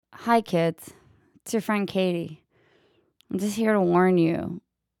Hi, kids. It's your friend Katie. I'm just here to warn you.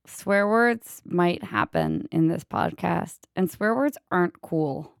 Swear words might happen in this podcast, and swear words aren't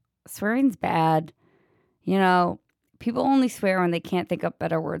cool. Swearing's bad. You know, people only swear when they can't think up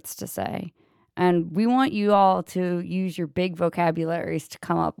better words to say. And we want you all to use your big vocabularies to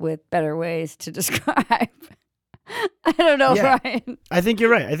come up with better ways to describe. I don't know, Ryan. I think you're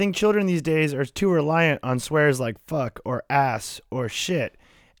right. I think children these days are too reliant on swears like fuck or ass or shit.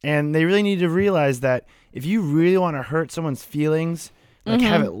 And they really need to realize that if you really want to hurt someone's feelings, like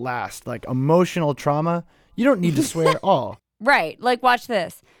have it last, like emotional trauma, you don't need to swear at all. Right. Like, watch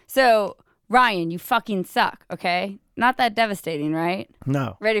this. So, Ryan, you fucking suck, okay? Not that devastating, right?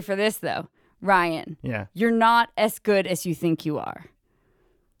 No. Ready for this, though? Ryan. Yeah. You're not as good as you think you are.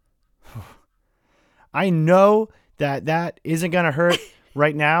 I know that isn't going to hurt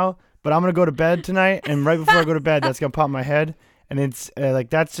right now, but I'm going to go to bed tonight, and right before I go to bed, that's going to pop in my head. And it's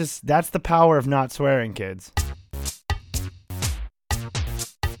that's the power of not swearing, kids.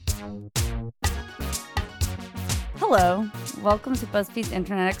 Hello. Welcome to BuzzFeed's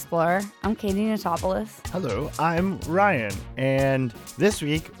Internet Explorer. I'm Katie Notopoulos. Hello, I'm Ryan, and this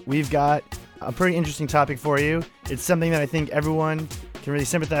week we've got a pretty interesting topic for you. It's something that I think everyone can really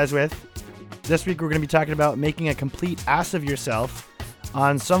sympathize with. This week we're going to be talking about making a complete ass of yourself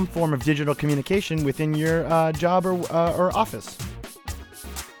on some form of digital communication within your job or office.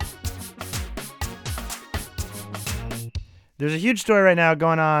 There's a huge story right now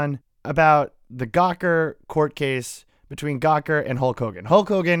going on about the Gawker court case between Gawker and Hulk Hogan. Hulk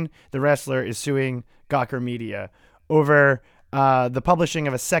Hogan, the wrestler, is suing Gawker Media over the publishing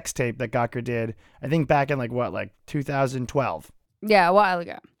of a sex tape that Gawker did, I think back in like 2012. Yeah, a while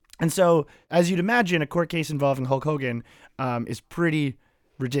ago. And so, as you'd imagine, a court case involving Hulk Hogan is pretty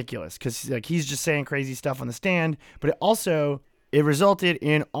ridiculous because he's just saying crazy stuff on the stand. But it resulted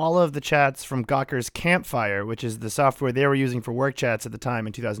in all of the chats from Gawker's Campfire, which is the software they were using for work chats at the time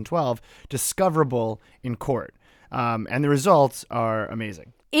in 2012, discoverable in court. And the results are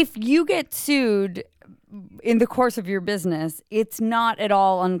amazing. If you get sued in the course of your business, it's not at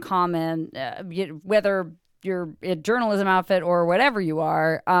all uncommon, whether you're a journalism outfit or whatever you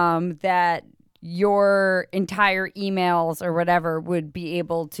are, that your entire emails or whatever would be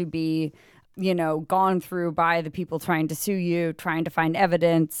able to be, gone through by the people trying to sue you, trying to find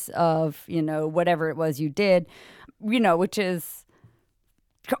evidence of, whatever it was you did, which is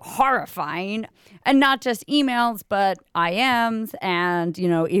horrifying. And not just emails, but IMs. And,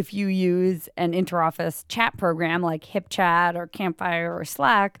 if you use an interoffice chat program like HipChat or Campfire or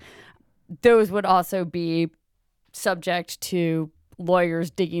Slack, those would also be subject to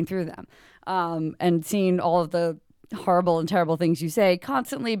lawyers digging through them and seeing all of the horrible and terrible things you say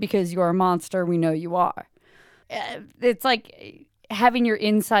constantly because you're a monster. We know you are. It's like having your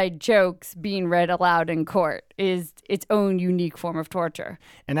inside jokes being read aloud in court is its own unique form of torture.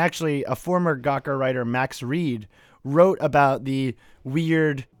 And actually, a former Gawker writer, Max Reed, wrote about the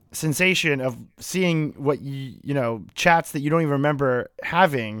weird sensation of seeing what chats that you don't even remember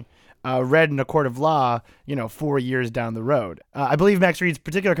having read in a court of law, 4 years down the road. I believe Max Reed's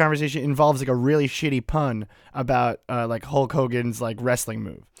particular conversation involves a really shitty pun about Hulk Hogan's wrestling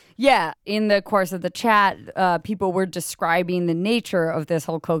move. Yeah, in the course of the chat, people were describing the nature of this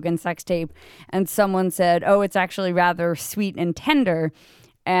Hulk Hogan sex tape, and someone said, "Oh, it's actually rather sweet and tender,"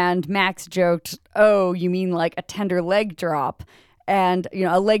 and Max joked, "Oh, you mean like a tender leg drop?" And,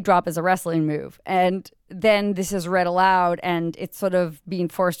 a leg drop is a wrestling move. And then this is read aloud, and it's sort of being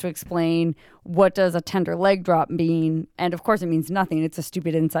forced to explain what does a tender leg drop mean. And, of course, it means nothing. It's a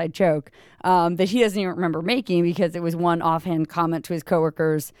stupid inside joke that he doesn't even remember making because it was one offhand comment to his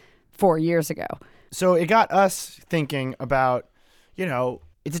coworkers 4 years ago. So it got us thinking about,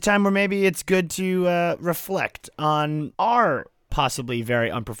 it's a time where maybe it's good to reflect on our possibly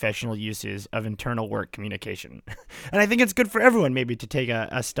very unprofessional uses of internal work communication. And I think it's good for everyone maybe to take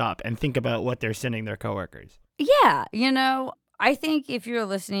a stop and think about what they're sending their coworkers. Yeah, I think if you're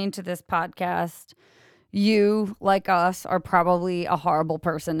listening to this podcast, you, like us, are probably a horrible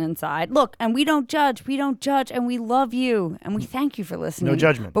person inside. Look, and we don't judge, and we love you, and we thank you for listening. No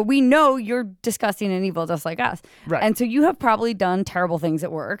judgment. But we know you're disgusting and evil just like us. Right. And so you have probably done terrible things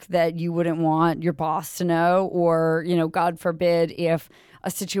at work that you wouldn't want your boss to know, or, God forbid, if a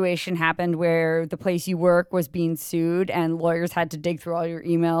situation happened where the place you work was being sued and lawyers had to dig through all your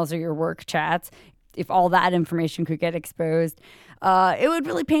emails or your work chats, if all that information could get exposed, it would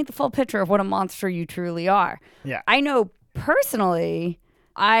really paint the full picture of what a monster you truly are. Yeah. I know personally,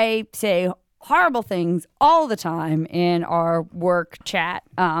 I say horrible things all the time in our work chat,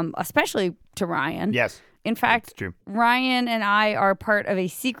 especially to Ryan. Yes. In fact, It's true. Ryan and I are part of a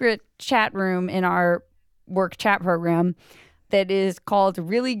secret chat room in our work chat program that is called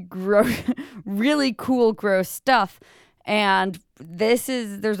Really Cool Gross Stuff. And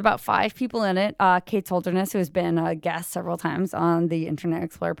there's about 5 people in it. Kate Holderness, who has been a guest several times on the Internet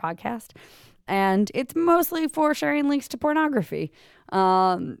Explorer podcast. And it's mostly for sharing links to pornography.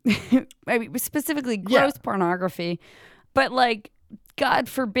 Maybe specifically gross pornography. But like, God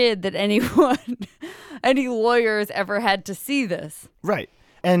forbid that any lawyers ever had to see this. Right.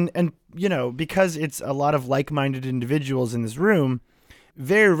 And you know, because it's a lot of like-minded individuals in this room,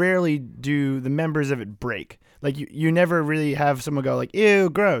 very rarely do the members of it break. Like you never really have someone go like, ew,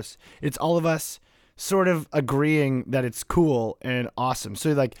 gross. It's all of us sort of agreeing that it's cool and awesome.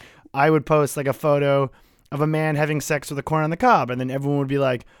 So like I would post like a photo of a man having sex with a corn on the cob, and then everyone would be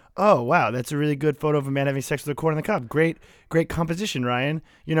like, oh, wow, that's a really good photo of a man having sex with a corn on the cob. Great composition, Ryan.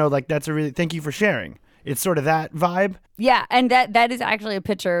 You know, like thank you for sharing. It's sort of that vibe. Yeah, and that is actually a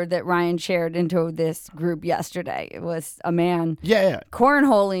picture that Ryan shared into this group yesterday. It was a man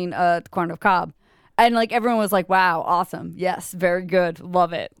cornholing a corn of cob. And like everyone was like, wow, awesome. Yes, very good.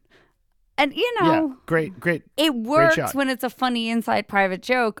 Love it. And you know, great. It works when it's a funny inside private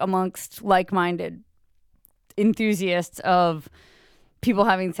joke amongst like-minded enthusiasts of people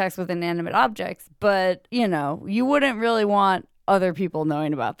having sex with inanimate objects. But, you know, you wouldn't really want other people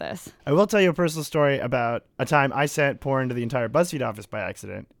knowing about this. I will tell you a personal story about a time I sent porn to the entire BuzzFeed office by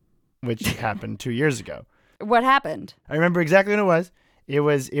accident, which happened 2 years ago. What happened? I remember exactly when it was. It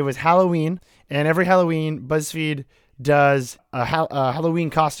was Halloween, and every Halloween, BuzzFeed does a Halloween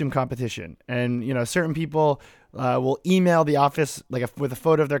costume competition. And, you know, certain people will email the office like with a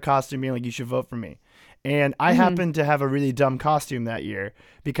photo of their costume being like, you should vote for me. And I happened to have a really dumb costume that year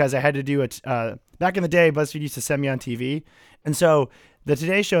because I had to do it. Back in the day, BuzzFeed used to send me on TV. And so the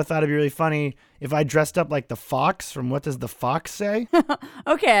Today Show thought it'd be really funny if I dressed up like the Fox from What Does the Fox Say?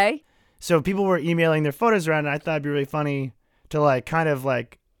 Okay. So people were emailing their photos around, and I thought it'd be really funny to like kind of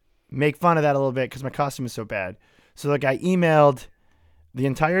like make fun of that a little bit because my costume is so bad. So like I emailed the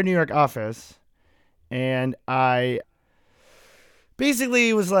entire New York office, and I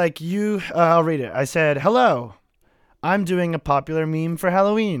basically was like, I'll read it. I said, hello, I'm doing a popular meme for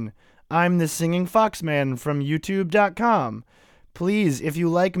Halloween. I'm the singing fox man from youtube.com. Please, if you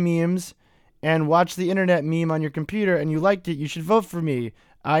like memes and watch the internet meme on your computer and you liked it, you should vote for me.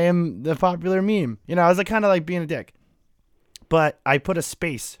 I am the popular meme. You know, I was like kind of like being a dick. But I put a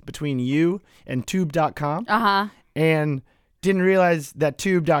space between you and tube.com. Uh-huh. And didn't realize that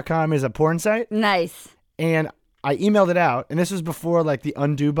tube.com is a porn site. Nice. And I emailed it out, and this was before like the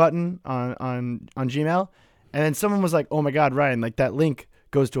undo button on Gmail. And then someone was like, oh my God, Ryan, like that link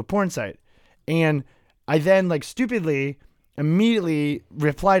goes to a porn site. And I then like stupidly immediately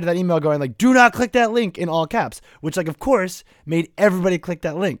replied to that email going like, do not click that link in all caps, which like, of course, made everybody click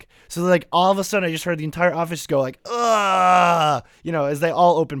that link. So like all of a sudden I just heard the entire office go like, ugh, you know, as they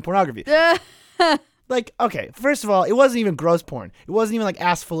all open pornography. Like, okay, first of all, it wasn't even gross porn. It wasn't even like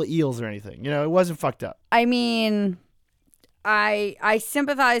ass full of eels or anything. You know, it wasn't fucked up. I mean, I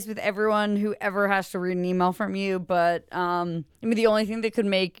sympathize with everyone who ever has to read an email from you, but I mean, the only thing that could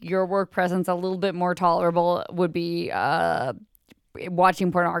make your work presence a little bit more tolerable would be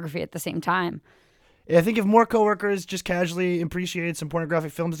watching pornography at the same time. I think if more coworkers just casually appreciated some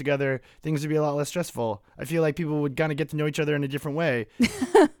pornographic films together, things would be a lot less stressful. I feel like people would kind of get to know each other in a different way.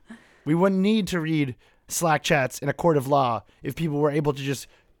 We wouldn't need to read Slack chats in a court of law if people were able to just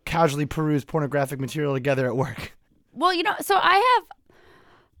casually peruse pornographic material together at work. Well, you know, so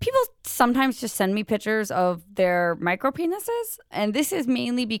people sometimes just send me pictures of their micropenises. And this is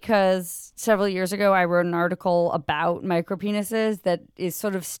mainly because several years ago, I wrote an article about micropenises that is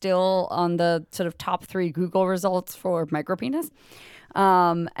sort of still on the sort of top 3 Google results for micropenis.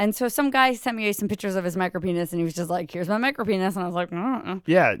 And so some guy sent me some pictures of his micropenis, and he was just like, here's my micropenis. And I was like,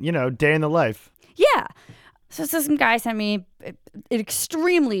 yeah, you know, day in the life. Yeah. So some guy sent me an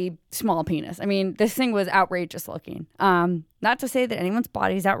extremely small penis. I mean, this thing was outrageous looking. Not to say that anyone's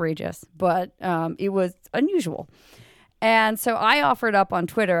body is outrageous, but it was unusual. And so I offered up on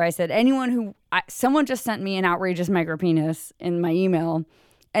Twitter. I said, someone just sent me an outrageous micropenis in my email.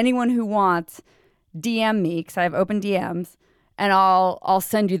 Anyone who wants, DM me, because I have open DMs. And I'll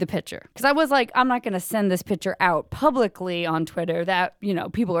send you the picture. Because I was like, I'm not going to send this picture out publicly on Twitter that, you know,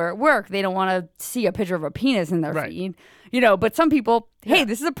 people are at work. They don't want to see a picture of a penis in their feed. You know, but some people, hey,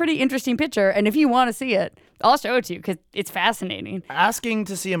 this is a pretty interesting picture. And if you want to see it, I'll show it to you because it's fascinating. Asking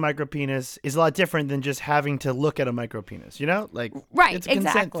to see a micropenis is a lot different than just having to look at a micropenis, you know? Like, right, it's a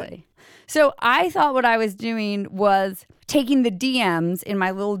consent exactly. thing. So I thought what I was doing was taking the DMs in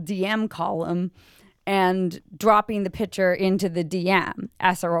my little DM column and dropping the picture into the DM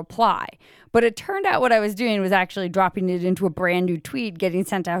as a reply. But it turned out what I was doing was actually dropping it into a brand new tweet getting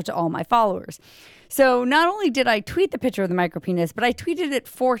sent out to all my followers. So not only did I tweet the picture of the micropenis, but I tweeted it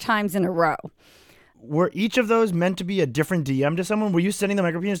 4 times in a row. Were each of those meant to be a different DM to someone? Were you sending the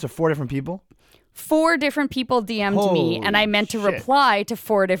micropenis to 4 different people? 4 different people DM'd me, and I meant to shit. reply to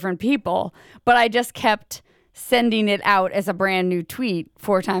 4 different people, but I just kept sending it out as a brand new tweet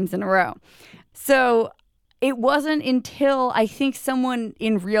 4 times in a row. So it wasn't until I think someone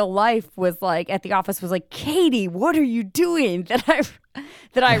in real life was like, at the office was like, Katie, what are you doing? That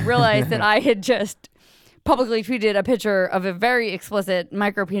I realized that I had just publicly tweeted a picture of a very explicit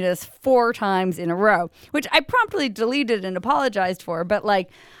micropenis 4 times in a row, which I promptly deleted and apologized for. But like,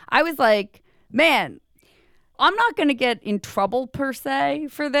 I was like, man, I'm not going to get in trouble per se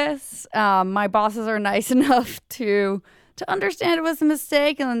for this. My bosses are nice enough to understand it was a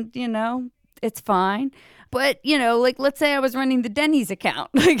mistake, and, you know, it's fine. But, you know, like, let's say I was running the Denny's account,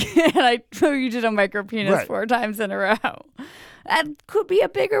 like, and I tweeted a micropenis Right. 4 times in a row. That could be a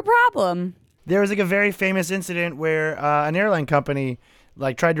bigger problem. There was like a very famous incident where an airline company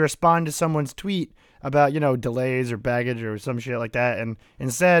like tried to respond to someone's tweet about, you know, delays or baggage or some shit like that, and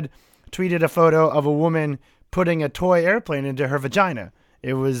instead tweeted a photo of a woman putting a toy airplane into her vagina.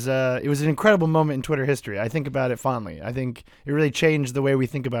 It was an incredible moment in Twitter history. I think about it fondly. I think it really changed the way we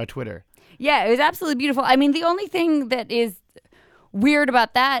think about Twitter. Yeah, it was absolutely beautiful. I mean, the only thing that is weird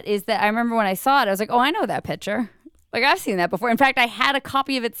about that is that I remember when I saw it, I was like, oh, I know that picture. Like, I've seen that before. In fact, I had a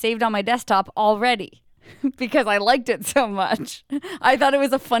copy of it saved on my desktop already because I liked it so much. I thought it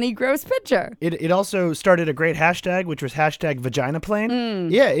was a funny, gross picture. It also started a great hashtag, which was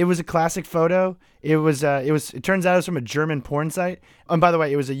 #vaginaplane. Yeah, it was a classic photo. It turns out it was from a German porn site. And by the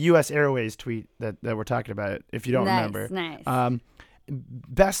way, it was a U.S. Airways tweet that we're talking about, if you don't remember. Nice.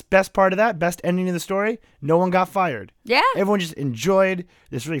 Best part of that, best ending of the story, no one got fired. Yeah. Everyone just enjoyed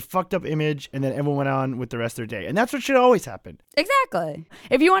this really fucked up image, and then everyone went on with the rest of their day. And that's what should always happen. Exactly.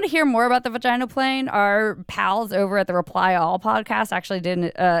 If you want to hear more about the vagina plane, our pals over at the Reply All podcast actually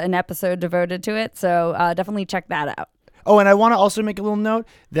did an episode devoted to it. So definitely check that out. Oh, and I want to also make a little note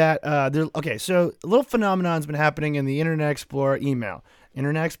that so a little phenomenon's been happening in the Internet Explorer email.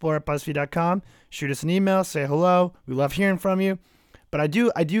 Internet Explorer at BuzzFeed.com. Shoot us an email, say hello. We love hearing from you. But I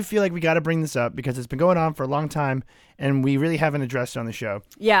do feel like we got to bring this up because it's been going on for a long time, and we really haven't addressed it on the show.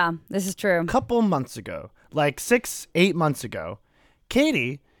 Yeah, this is true. A couple months ago, like 6-8 months ago,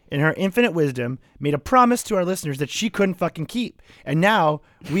 Katie, in her infinite wisdom, made a promise to our listeners that she couldn't fucking keep. And now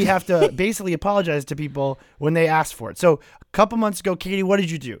we have to basically apologize to people when they ask for it. So a couple months ago, Katie, what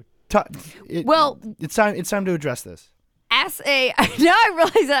did you do? It's time to address this. Now I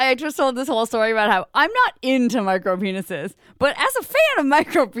realize that I just told this whole story about how I'm not into micropenises, but as a fan of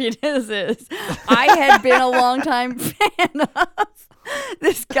micropenises, I had been a longtime fan of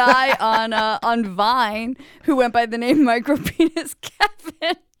this guy on Vine who went by the name Micropenis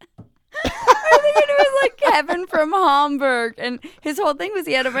Kevin. I think it was like Kevin from Hamburg, and his whole thing was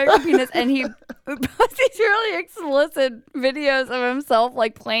he had a micropenis, and he posts these really explicit videos of himself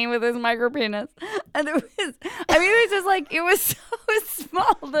like playing with his micropenis, and it was just like, it was so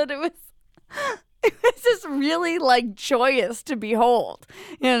small that it was just really like joyous to behold,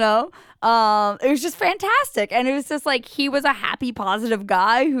 you know. It was just fantastic, and it was just like he was a happy, positive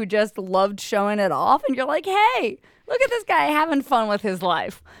guy who just loved showing it off, and you're like, hey, look at this guy having fun with his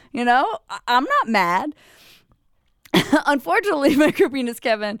life. You know, I'm not mad. Unfortunately, Micropenis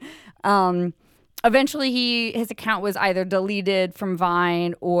Kevin, eventually his account was either deleted from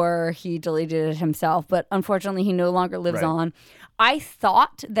Vine or he deleted it himself. But unfortunately, he no longer lives on. I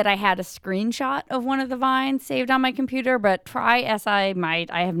thought that I had a screenshot of one of the Vines saved on my computer, but try as I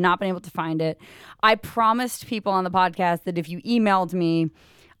might, I have not been able to find it. I promised people on the podcast that if you emailed me,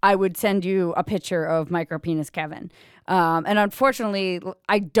 I would send you a picture of Micropenis Kevin. And unfortunately,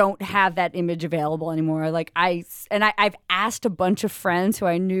 I don't have that image available anymore. Like I've asked a bunch of friends who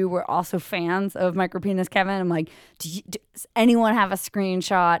I knew were also fans of Micropenis Kevin. I'm like, does anyone have a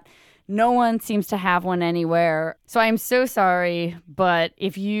screenshot? No one seems to have one anywhere. So I'm so sorry, but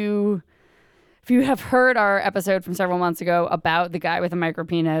if you have heard our episode from several months ago about the guy with a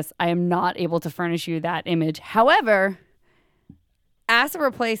micropenis, I am not able to furnish you that image. However, as a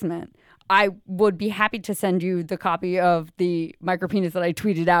replacement, I would be happy to send you the copy of the micropenis that I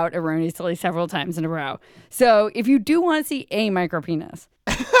tweeted out erroneously several times in a row. So if you do want to see a micropenis,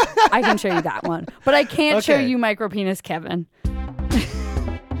 I can show you that one. But I can't show you Micropenis Kevin.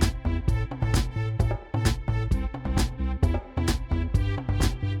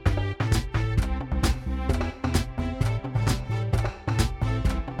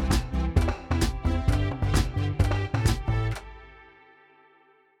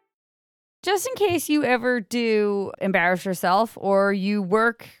 Just in case you ever do embarrass yourself or you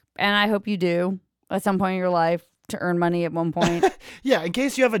work, and I hope you do at some point in your life to earn money at one point. Yeah, in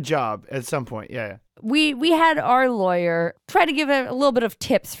case you have a job at some point. Yeah. We had our lawyer try to give a little bit of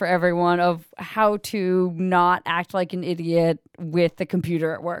tips for everyone of how to not act like an idiot with the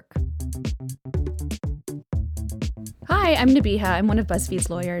computer at work. Hi, I'm Nabiha. I'm one of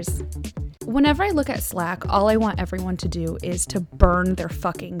BuzzFeed's lawyers. Whenever I look at Slack, all I want everyone to do is to burn their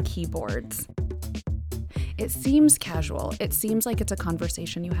fucking keyboards. It seems casual. It seems like it's a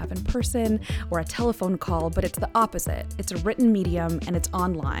conversation you have in person or a telephone call, but it's the opposite. It's a written medium and it's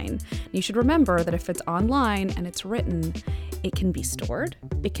online. You should remember that if it's online and it's written, it can be stored,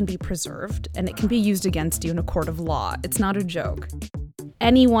 it can be preserved, and it can be used against you in a court of law. It's not a joke.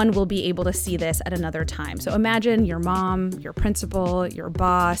 Anyone will be able to see this at another time. So imagine your mom, your principal, your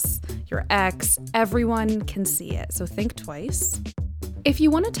boss, your ex, everyone can see it. So think twice. If you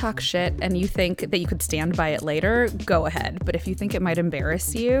want to talk shit and you think that you could stand by it later, go ahead. But if you think it might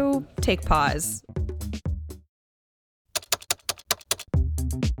embarrass you, take pause.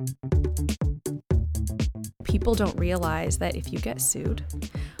 People don't realize that if you get sued,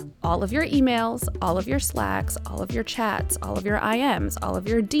 all of your emails, all of your Slacks, all of your chats, all of your IMs, all of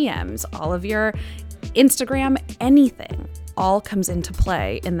your DMs, all of your Instagram, anything, all comes into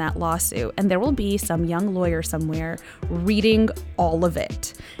play in that lawsuit. And there will be some young lawyer somewhere reading all of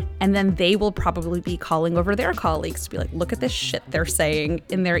it. And then they will probably be calling over their colleagues to be like, look at this shit they're saying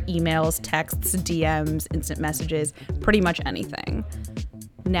in their emails, texts, DMs, instant messages, pretty much anything.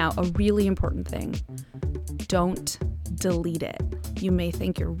 Now, a really important thing, don't delete it. You may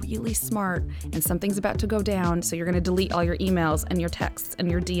think you're really smart and something's about to go down, so you're going to delete all your emails and your texts and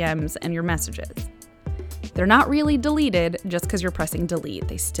your DMs and your messages. They're not really deleted just because you're pressing delete.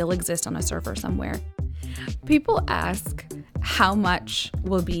 They still exist on a server somewhere. People ask, how much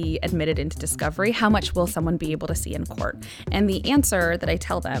will be admitted into discovery? How much will someone be able to see in court? And the answer that I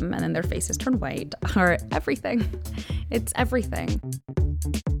tell them, and then their faces turn white, are everything. It's everything.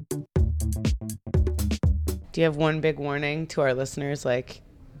 Do you have one big warning to our listeners? Like,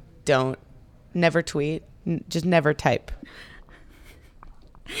 never tweet, just never type.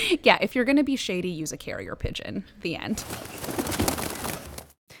 Yeah, if you're going to be shady, use a carrier pigeon. The end.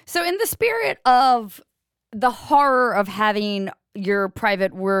 So in the spirit of the horror of having your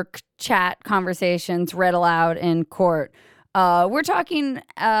private work chat conversations read aloud in court, we're talking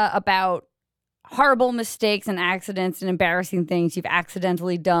about horrible mistakes and accidents and embarrassing things you've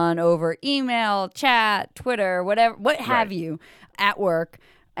accidentally done over email, chat, Twitter, whatever, what have you, at work.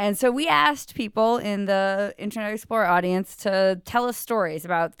 And so we asked people in the Internet Explorer audience to tell us stories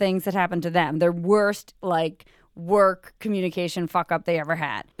about things that happened to them, their worst, work communication fuck up they ever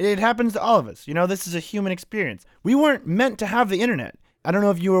had. It happens to all of us. You know, this is a human experience. We weren't meant to have the internet. I don't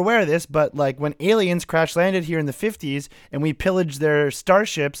know if you were aware of this, but when aliens crash landed here in the 50s and we pillaged their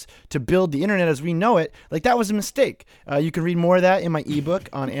starships to build the internet as we know it, that was a mistake. You can read more of that in my ebook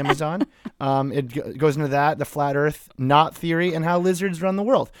on Amazon. It goes into that, the flat Earth not theory, and how lizards run the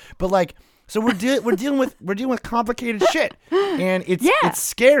world. But so we're dealing with complicated shit, and it's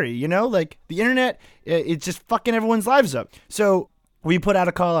scary. You know, the internet, it's just fucking everyone's lives up. So we put out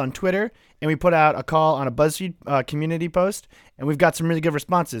a call on Twitter, and we put out a call on a BuzzFeed community post, and we've got some really good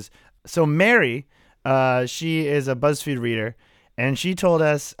responses. So Mary, she is a BuzzFeed reader, and she told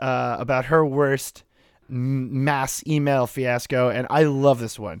us about her worst mass email fiasco, and I love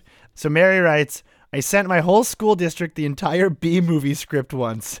this one. So Mary writes, I sent my whole school district the entire B-movie script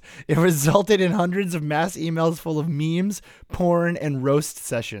once. It resulted in hundreds of mass emails full of memes, porn, and roast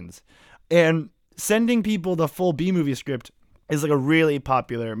sessions. And sending people the full B-movie script is a really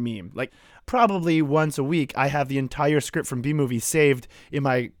popular meme. Probably once a week, I have the entire script from B-Movie saved in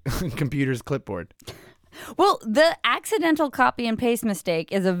my computer's clipboard. Well, the accidental copy and paste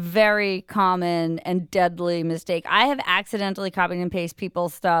mistake is a very common and deadly mistake. I have accidentally copied and pasted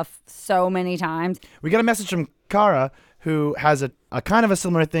people's stuff so many times. We got a message from Kara, who has a kind of a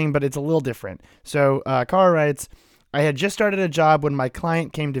similar thing, but it's a little different. So Kara writes, I had just started a job when my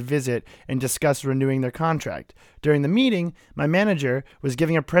client came to visit and discuss renewing their contract. During the meeting, my manager was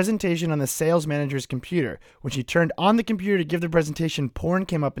giving a presentation on the sales manager's computer. When she turned on the computer to give the presentation, porn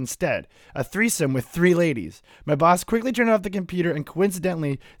came up instead. A threesome with 3 ladies. My boss quickly turned off the computer, and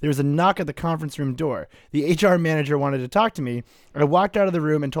coincidentally, there was a knock at the conference room door. The HR manager wanted to talk to me. I walked out of the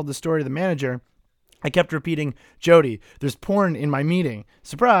room and told the story to the manager. I kept repeating, Jody, there's porn in my meeting.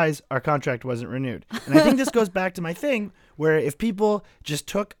 Surprise, our contract wasn't renewed. And I think this goes back to my thing where if people just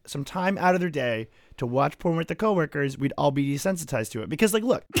took some time out of their day to watch porn with their coworkers, we'd all be desensitized to it. Because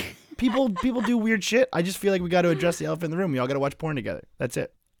look, people do weird shit. I just feel like we got to address the elephant in the room. We all got to watch porn together. That's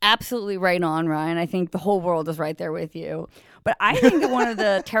it. absolutely right on, Ryan. I think the whole world is right there with you. But I think that one of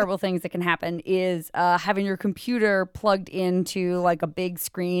the terrible things that can happen is having your computer plugged into like a big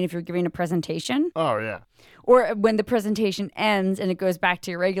screen if you're giving a presentation. Oh, yeah. Or when the presentation ends and it goes back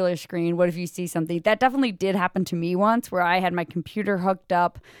to your regular screen, what if you see something? That definitely did happen to me once, where I had my computer hooked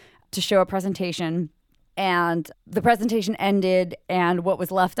up to show a presentation and the presentation ended and what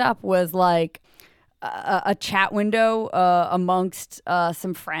was left up was like a chat window amongst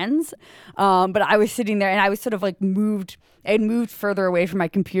some friends. But I was sitting there and I was sort of like I had moved further away from my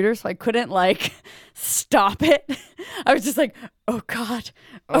computer, so I couldn't like stop it. I was just like, oh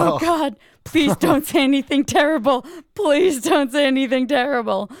God, please don't say anything terrible. Please don't say anything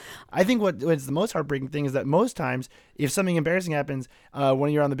terrible. I think what's the most heartbreaking thing is that most times, if something embarrassing happens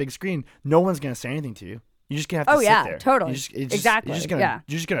when you're on the big screen, no one's going to say anything to you. You're just going to have to sit there. Totally. Exactly.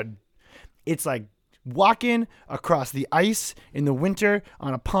 It's like walking across the ice in the winter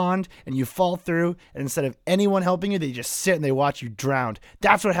on a pond and you fall through, and instead of anyone helping you, they just sit and they watch you drown.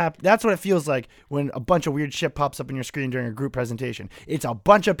 That's what happens. That's what it feels like when a bunch of weird shit pops up on your screen during a group presentation. It's a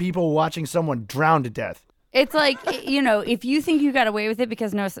bunch of people watching someone drown to death. It's like, if you think you got away with it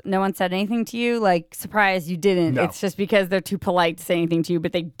because no one said anything to you, like, surprise, you didn't. No. It's just because they're too polite to say anything to you,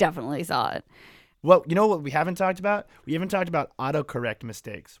 but they definitely saw it. Well, you know what we havened talked about? We haven't talked about autocorrect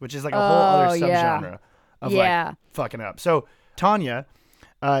mistakes, which is like a whole other subgenre of like fucking up. So Tanya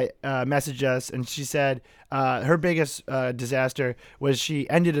messaged us and she said her biggest disaster was she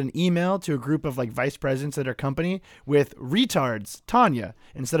ended an email to a group of like vice presidents at her company with retards, Tanya,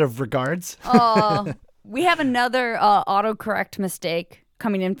 instead of regards. Oh, we have another autocorrect mistake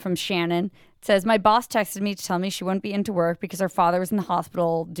coming in from Shannon. It says, my boss texted me to tell me she wouldn't be into work because her father was in the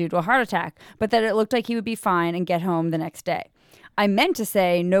hospital due to a heart attack, but that it looked like he would be fine and get home the next day. I meant to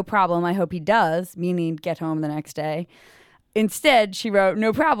say, no problem, I hope he does, meaning get home the next day. Instead, she wrote,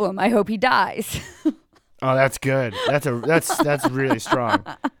 no problem, I hope he dies. Oh, that's good. That's really strong.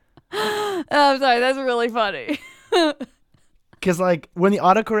 Oh, I'm sorry, that's really funny. Because like when the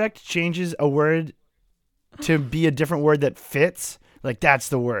autocorrect changes a word to be a different word that fits, like that's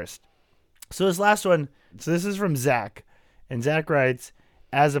the worst. So this last one, this is from Zach. And Zach writes,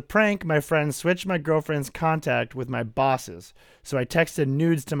 as a prank, my friend switched my girlfriend's contact with my boss's. So I texted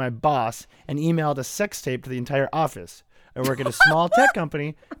nudes to my boss and emailed a sex tape to the entire office. I work at a small tech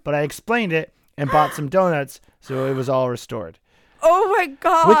company, but I explained it and bought some donuts, so it was all restored. Oh my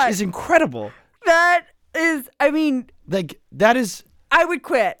God. Which is incredible. That is, that is... I would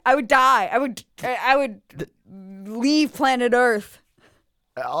quit. I would die. I would leave planet Earth.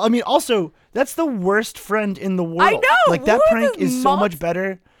 I mean, also, that's the worst friend in the world. I know. Like, that prank is so much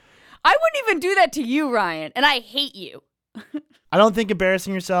better. I wouldn't even do that to you, Ryan, and I hate you. I don't think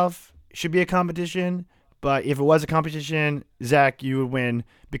embarrassing yourself should be a competition, but if it was a competition, Zach, you would win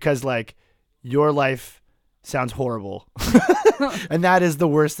because, like, your life sounds horrible. And that is the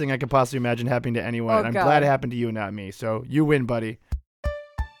worst thing I could possibly imagine happening to anyone. Oh, I'm God. glad it happened to you and not me. So you win, buddy.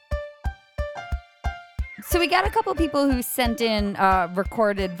 So we got a couple people who sent in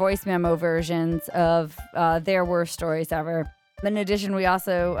recorded voice memo versions of their worst stories ever. In addition, we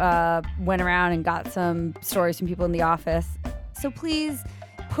also went around and got some stories from people in the office. So please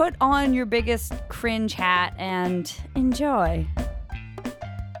put on your biggest cringe hat and enjoy.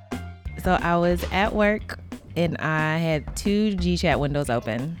 So I was at work and I had two GChat windows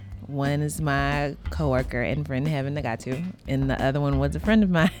open. One is my coworker and friend Heaven Nagatu, and the other one was a friend of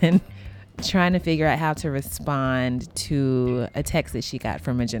mine trying to figure out how to respond to a text that she got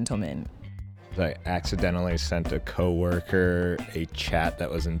from a gentleman. I accidentally sent a coworker a chat that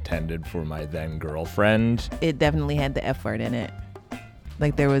was intended for my then girlfriend. It definitely had the F word in it.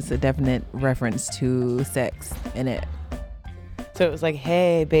 Like there was a definite reference to sex in it. So it was like,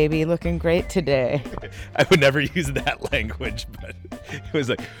 hey, baby, looking great today. I would never use that language, but it was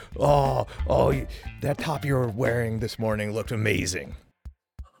like, oh, that top you were wearing this morning looked amazing.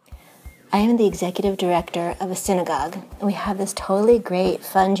 I am the executive director of a synagogue. We have this totally great,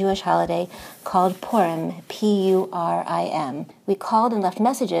 fun Jewish holiday called Purim, Purim. We called and left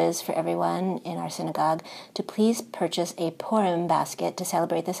messages for everyone in our synagogue to please purchase a Purim basket to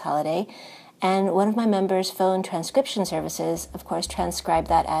celebrate this holiday. And one of my members' phone transcription services, of course, transcribed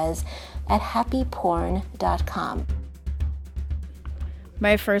that as at happyporn.com.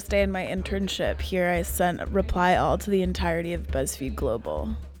 My first day in my internship here, I sent reply all to the entirety of BuzzFeed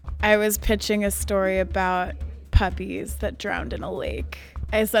Global. I was pitching a story about puppies that drowned in a lake.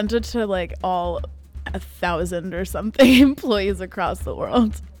 I sent it to like all 1,000 or something employees across the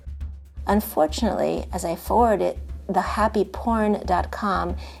world. Unfortunately, as I forwarded it, the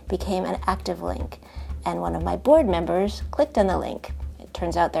happyporn.com became an active link, and one of my board members clicked on the link. It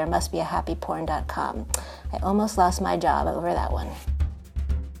Turns out there must be a happyporn.com. I almost lost my job over that one.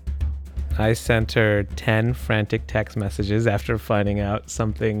 I sent her 10 frantic text messages after finding out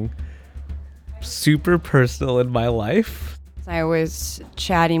something super personal in my life. I was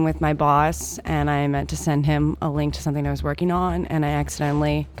chatting with my boss, and I meant to send him a link to something I was working on, and I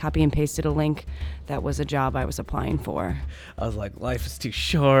accidentally copy and pasted a link that was a job I was applying for. I was like, life is too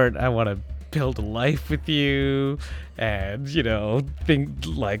short. I want to build a life with you. And, think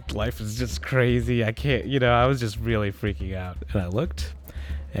like life is just crazy. I can't, I was just really freaking out. And I looked,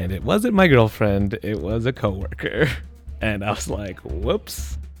 and it wasn't my girlfriend. It was a coworker. And I was like,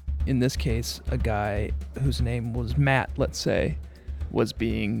 whoops. In this case, a guy whose name was Matt, let's say, was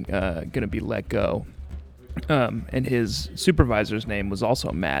being going to be let go. And his supervisor's name was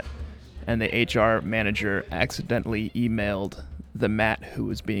also Matt. And the HR manager accidentally emailed the Matt who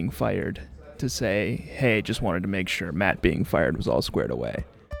was being fired to say, hey, just wanted to make sure Matt being fired was all squared away.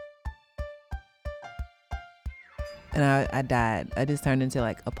 And I died. I just turned into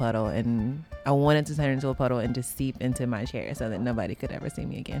like a puddle, and I wanted to turn into a puddle and just seep into my chair so that nobody could ever see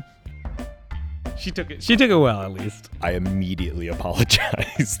me again. She took it well, at least. I immediately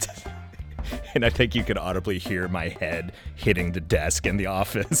apologized. And I think you could audibly hear my head hitting the desk in the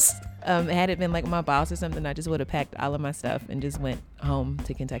office. Had it been like my boss or something, I just would have packed all of my stuff and just went home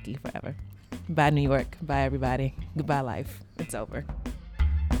to Kentucky forever. Bye, New York. Bye, everybody. Goodbye, life. It's over.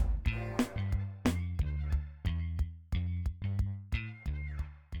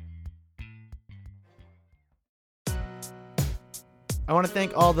 I want to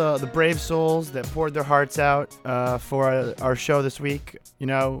thank all the brave souls that poured their hearts out for our show this week. You're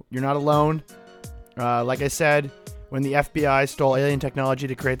not alone. Like I said, when the FBI stole alien technology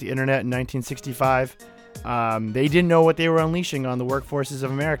to create the internet in 1965, they didn't know what they were unleashing on the workforces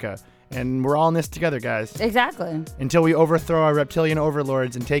of America. And we're all in this together, guys. Exactly. Until we overthrow our reptilian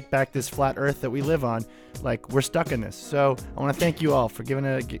overlords and take back this flat earth that we live on, we're stuck in this. So I want to thank you all for giving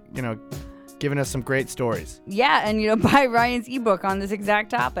us some great stories. Yeah, and buy Ryan's ebook on this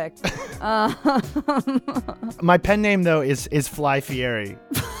exact topic. My pen name though is Fly Fieri.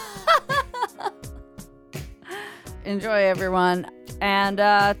 Enjoy, everyone,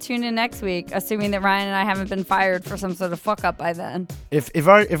 and tune in next week, assuming that Ryan and I haven't been fired for some sort of fuck up by then. If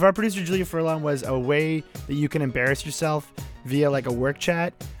our producer Julia Furlong was a way that you can embarrass yourself via a work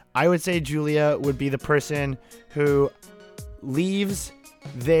chat, I would say Julia would be the person who leaves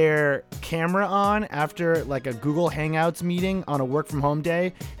their camera on after a Google Hangouts meeting on a work from home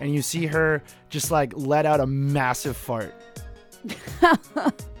day, and you see her just let out a massive fart.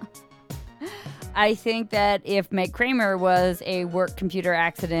 I think that if Meg Kramer was a work computer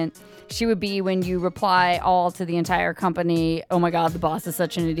accident, she would be when you reply all to the entire company, oh my God, the boss is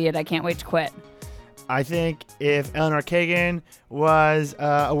such an idiot, I can't wait to quit. I think if Eleanor Kagan was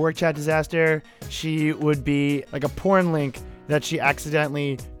a work chat disaster, she would be a porn link that she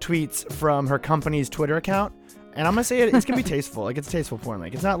accidentally tweets from her company's Twitter account. And I'm going to say it's going to be tasteful. It's a tasteful porn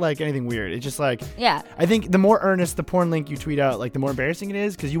link. It's not anything weird. It's just yeah. I think the more earnest the porn link you tweet out, the more embarrassing it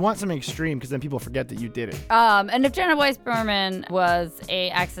is, because you want something extreme, because then people forget that you did it. And if Jenna Weiss Berman was a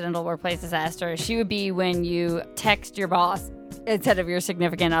accidental workplace disaster, she would be when you text your boss instead of your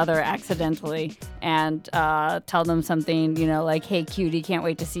significant other accidentally and tell them something, hey, cutie, can't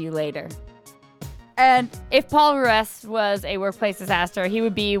wait to see you later. And if Paul Ruess was a workplace disaster, he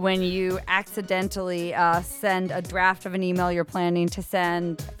would be when you accidentally send a draft of an email you're planning to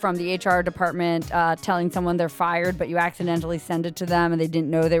send from the HR department telling someone they're fired, but you accidentally send it to them and they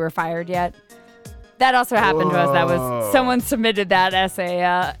didn't know they were fired yet. That also happened to us. That was someone submitted that as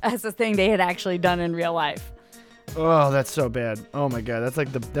a thing they had actually done in real life. Oh, that's so bad. Oh my God,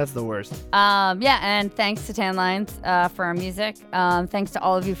 that's the worst. Yeah, and thanks to Tan Lines for our music. Thanks to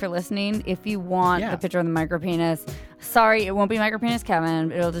all of you for listening. If you want the picture of the micropenis, sorry, it won't be micropenis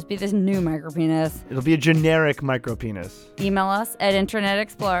Kevin. It'll just be this new micropenis. It'll be a generic micropenis. Email us at Internet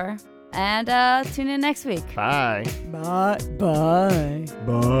Explorer. And tune in next week. Bye. Bye. Bye.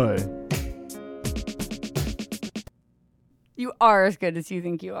 Bye. You are as good as you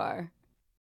think you are.